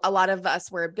 because a lot of us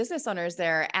were business owners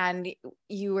there, and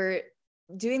you were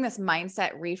doing this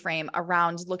mindset reframe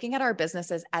around looking at our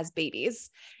businesses as babies.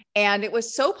 And it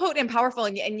was so potent and powerful.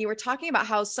 And you were talking about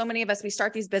how so many of us, we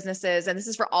start these businesses, and this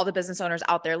is for all the business owners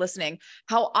out there listening,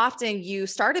 how often you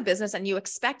start a business and you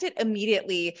expect it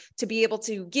immediately to be able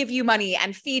to give you money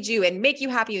and feed you and make you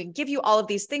happy and give you all of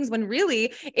these things, when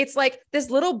really it's like this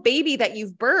little baby that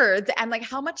you've birthed, and like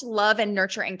how much love and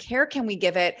nurture and care can we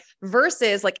give it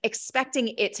versus like expecting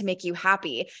it to make you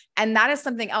happy. And that is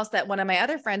something else that one of my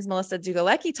other friends, Melissa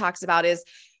Dugalecki, talks about, is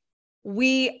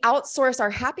we outsource our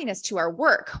happiness to our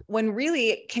work, when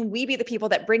really, can we be the people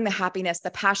that bring the happiness, the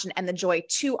passion, and the joy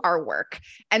to our work?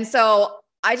 And so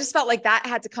I just felt like that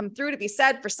had to come through to be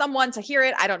said for someone to hear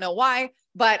it. I don't know why,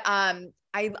 but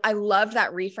I loved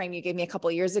that reframe you gave me a couple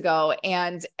of years ago,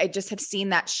 and I just have seen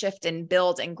that shift and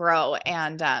build and grow.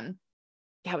 And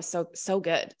yeah, it was so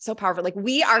good, so powerful. Like,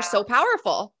 we are so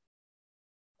powerful.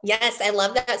 Yes, I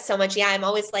love that so much. Yeah, I'm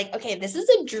always like, okay, this is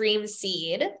a dream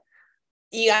seed.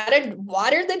 You got to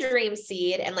water the dream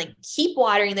seed and like keep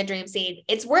watering the dream seed.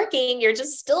 It's working. You're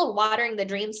just still watering the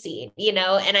dream seed, And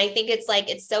I think it's like,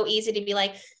 it's so easy to be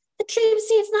like, the dream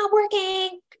seed's not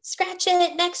working. Scratch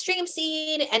it, next dream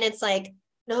seed. And it's like,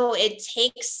 no, it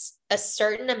takes a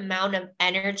certain amount of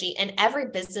energy, and every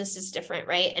business is different,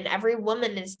 right? And every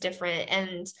woman is different.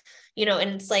 And,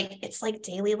 and it's like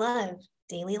daily love,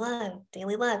 daily love,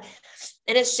 daily love.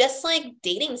 And it's just like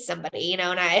dating somebody,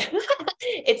 and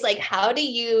it's like, how do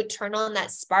you turn on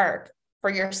that spark for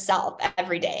yourself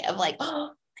every day of like, oh,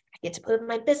 I get to play with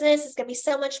my business. It's going to be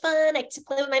so much fun. I get to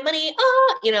play with my money.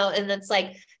 Oh, and it's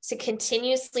like to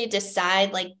continuously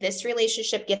decide like this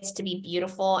relationship gets to be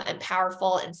beautiful and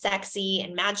powerful and sexy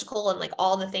and magical and like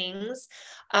all the things.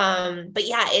 But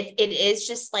yeah, it is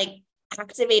just like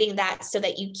activating that so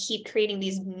that you keep creating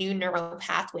these new neural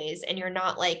pathways and you're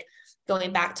not like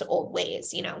going back to old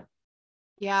ways.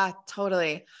 Yeah,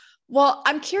 totally. Well,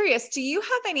 I'm curious, do you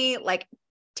have any like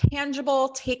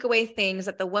tangible takeaway things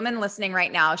that the woman listening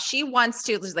right now, she wants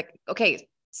to, she's like, okay,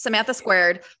 Samantha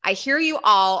Squared, I hear you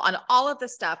all on all of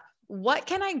this stuff. What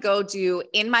can I go do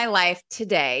in my life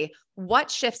today? What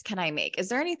shifts can I make? Is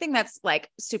there anything that's like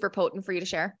super potent for you to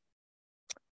share?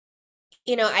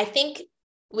 I think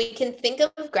we can think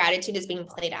of gratitude as being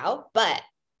played out, but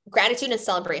gratitude and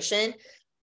celebration,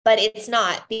 but it's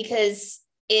not, because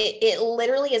it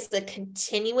literally is the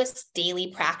continuous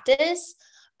daily practice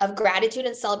of gratitude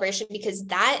and celebration, because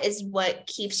that is what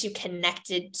keeps you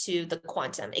connected to the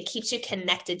quantum. It keeps you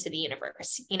connected to the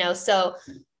universe, so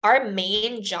our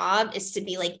main job is to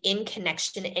be like in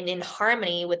connection and in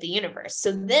harmony with the universe.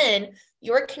 So then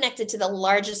you're connected to the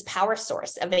largest power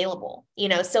source available,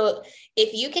 so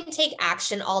if you can take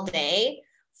action all day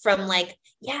from like,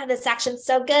 yeah, this action's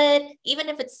so good, even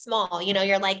if it's small,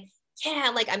 you're like,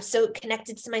 yeah, like I'm so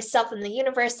connected to myself and the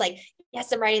universe. Like,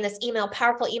 yes, I'm writing this email,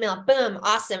 powerful email, boom,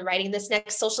 awesome. Writing this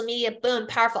next social media, boom,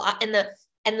 powerful. And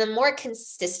the more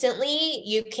consistently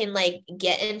you can like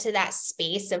get into that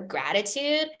space of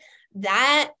gratitude,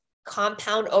 that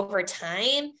compound over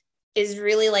time is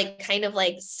really like kind of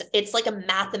like, it's like a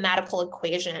mathematical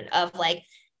equation of like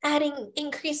adding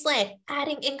increased life,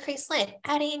 adding increased life,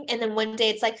 adding, and then one day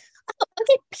it's like, oh,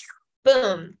 okay,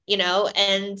 boom,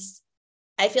 and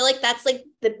I feel like that's like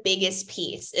the biggest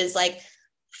piece is like,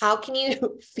 how can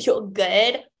you feel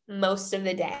good most of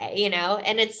the day,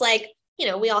 And it's like,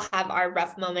 we all have our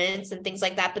rough moments and things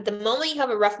like that. But the moment you have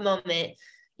a rough moment,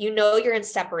 you're in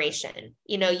separation,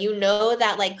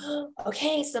 that like,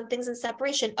 okay, something's in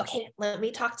separation. Okay, let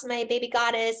me talk to my baby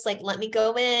goddess. Like, let me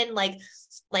go in, like,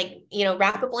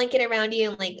 wrap a blanket around you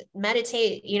and like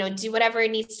meditate, do whatever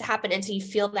needs to happen until you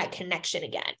feel that connection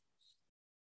again.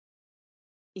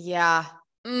 Yeah.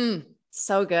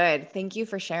 So good. Thank you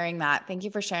for sharing that. Thank you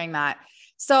for sharing that.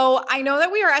 So I know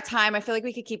that we are at time. I feel like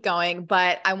we could keep going,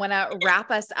 but I want to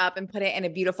wrap us up and put it in a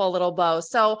beautiful little bow.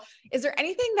 So is there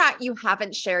anything that you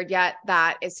haven't shared yet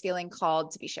that is feeling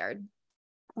called to be shared?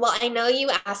 Well, I know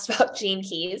you asked about Gene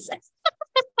Keys. Yeah.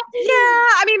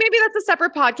 I mean, maybe that's a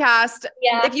separate podcast.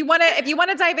 Yeah. If you want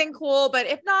to dive in, cool. But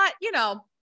if not,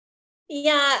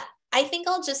 Yeah, I think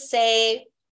I'll just say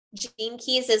Gene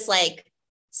Keys is like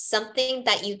something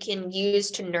that you can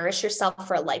use to nourish yourself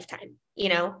for a lifetime,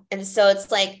 And so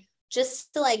it's like,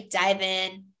 just to like dive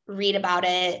in, read about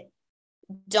it.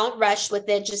 Don't rush with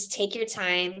it. Just take your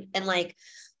time and like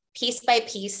piece by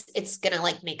piece, it's going to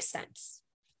like make sense.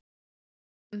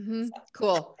 Mm-hmm. So.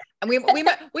 Cool. And we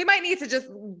might need to just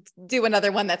do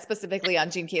another one that's specifically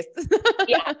on Gene Keys.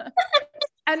 Yeah.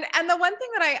 And the one thing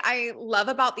that I love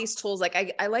about these tools,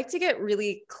 like I like to get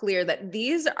really clear that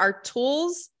these are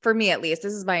tools, for me at least,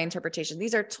 this is my interpretation.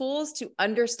 These are tools to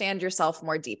understand yourself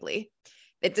more deeply.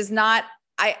 It does not,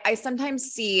 I sometimes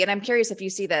see, and I'm curious if you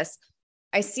see this,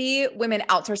 I see women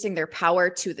outsourcing their power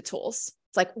to the tools.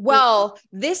 It's like, well,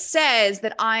 this says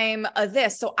that I'm a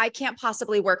this, so I can't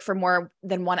possibly work for more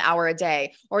than 1 hour a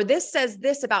day. Or this says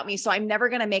this about me, so I'm never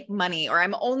going to make money, or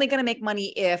I'm only going to make money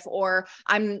if, or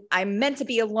I'm meant to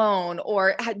be alone.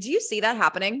 Or do you see that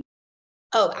happening?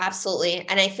 Oh, absolutely.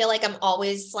 And I feel like I'm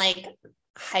always like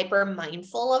hyper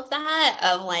mindful of that,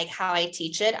 of like how I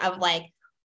teach it, of like,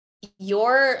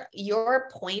 your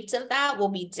point of that will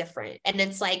be different. And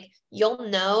it's like, you'll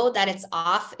know that it's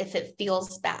off if it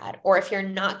feels bad, or if you're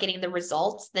not getting the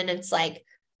results, then it's like,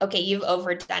 okay, you've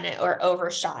overdone it or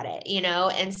overshot it,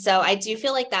 And so I do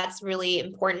feel like that's really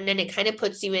important. And it kind of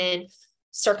puts you in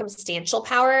circumstantial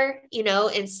power,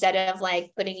 instead of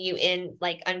like putting you in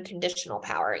like unconditional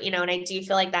power, and I do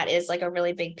feel like that is like a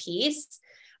really big piece.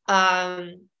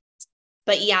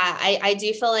 But yeah, I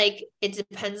do feel like it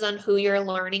depends on who you're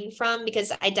learning from,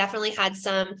 because I definitely had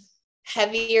some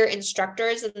heavier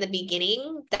instructors in the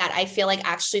beginning that I feel like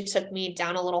actually took me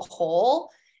down a little hole.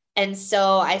 And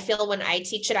so I feel when I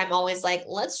teach it, I'm always like,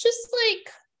 let's just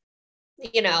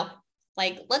like,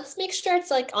 let's make sure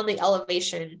it's like on the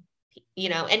elevation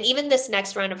and even this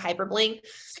next round of Hyperbling,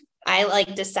 I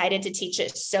like decided to teach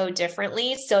it so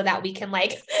differently so that we can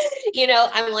like,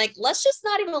 I'm like, let's just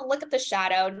not even look at the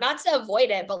shadow, not to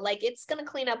avoid it, but like, it's going to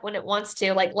clean up when it wants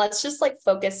to. Like, let's just like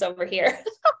focus over here.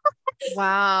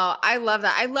 Wow. I love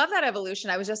that. I love that evolution.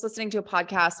 I was just listening to a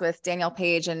podcast with Danielle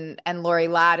Page and Lori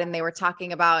Ladd, and they were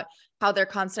talking about how they're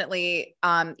constantly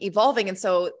evolving. And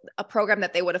so a program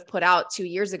that they would have put out 2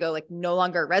 years ago, like no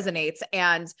longer resonates.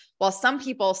 And while some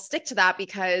people stick to that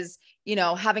because,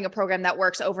 having a program that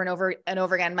works over and over and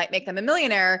over again might make them a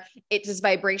millionaire, it just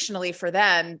vibrationally for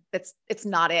them, it's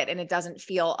not it. And it doesn't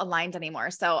feel aligned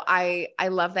anymore. So I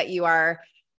love that you are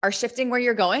shifting where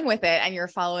you're going with it and you're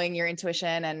following your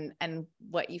intuition and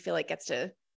what you feel like gets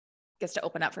to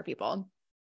open up for people.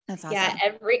 That's awesome. Yeah.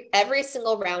 Every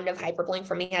single round of Hyperbling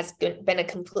for me has been a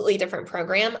completely different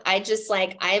program. I just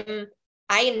like,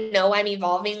 I know I'm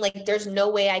evolving. Like there's no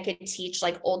way I could teach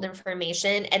like old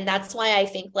information. And that's why I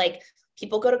think like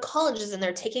people go to colleges and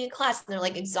they're taking a class and they're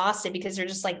like exhausted because they're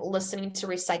just like listening to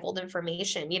recycled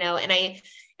information,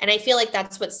 and I feel like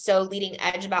that's what's so leading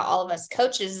edge about all of us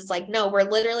coaches is like, no, we're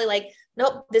literally like,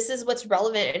 nope, this is what's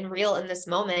relevant and real in this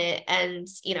moment. And,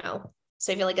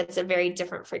 so I feel like it's a very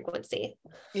different frequency.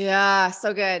 Yeah.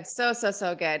 So good. So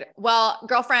good. Well,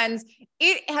 girlfriends,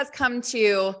 it has come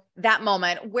to that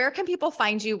moment. Where can people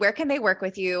find you? Where can they work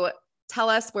with you? Tell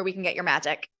us where we can get your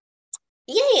magic.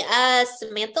 Yay.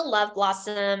 Samantha Love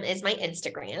Blossom is my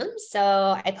Instagram.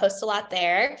 So I post a lot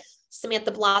there.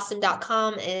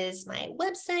 SamanthaBlossom.com is my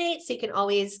website. So you can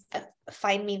always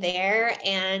find me there.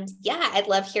 And yeah, I'd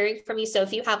love hearing from you. So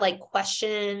if you have like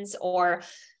questions or,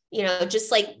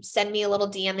 just like send me a little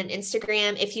DM on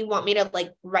Instagram. If you want me to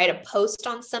like write a post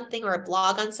on something or a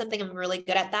blog on something, I'm really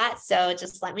good at that. So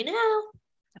just let me know.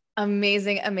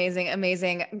 Amazing, amazing,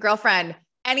 amazing. Girlfriend,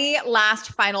 any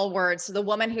last final words to the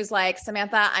woman who's like,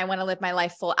 Samantha, I want to live my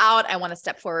life full out. I want to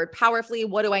step forward powerfully.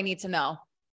 What do I need to know?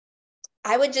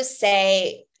 I would just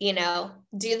say, do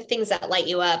the things that light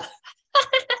you up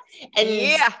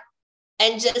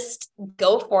and just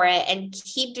go for it and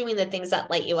keep doing the things that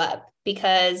light you up,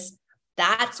 because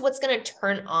that's what's going to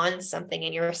turn on something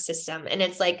in your system. And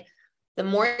it's like, the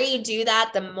more you do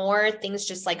that, the more things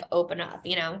just like open up,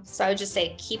 So I would just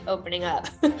say, keep opening up.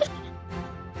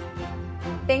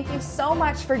 Thank you so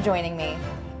much for joining me.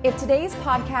 If today's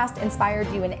podcast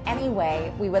inspired you in any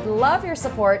way, we would love your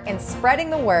support in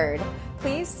spreading the word.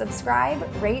 Please subscribe,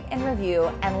 rate, and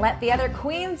review, and let the other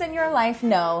queens in your life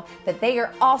know that they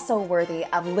are also worthy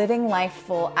of living life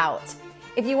full out.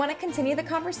 If you want to continue the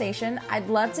conversation, I'd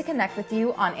love to connect with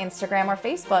you on Instagram or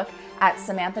Facebook at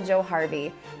Samantha Jo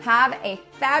Harvey. Have a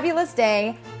fabulous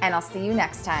day, and I'll see you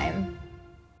next time.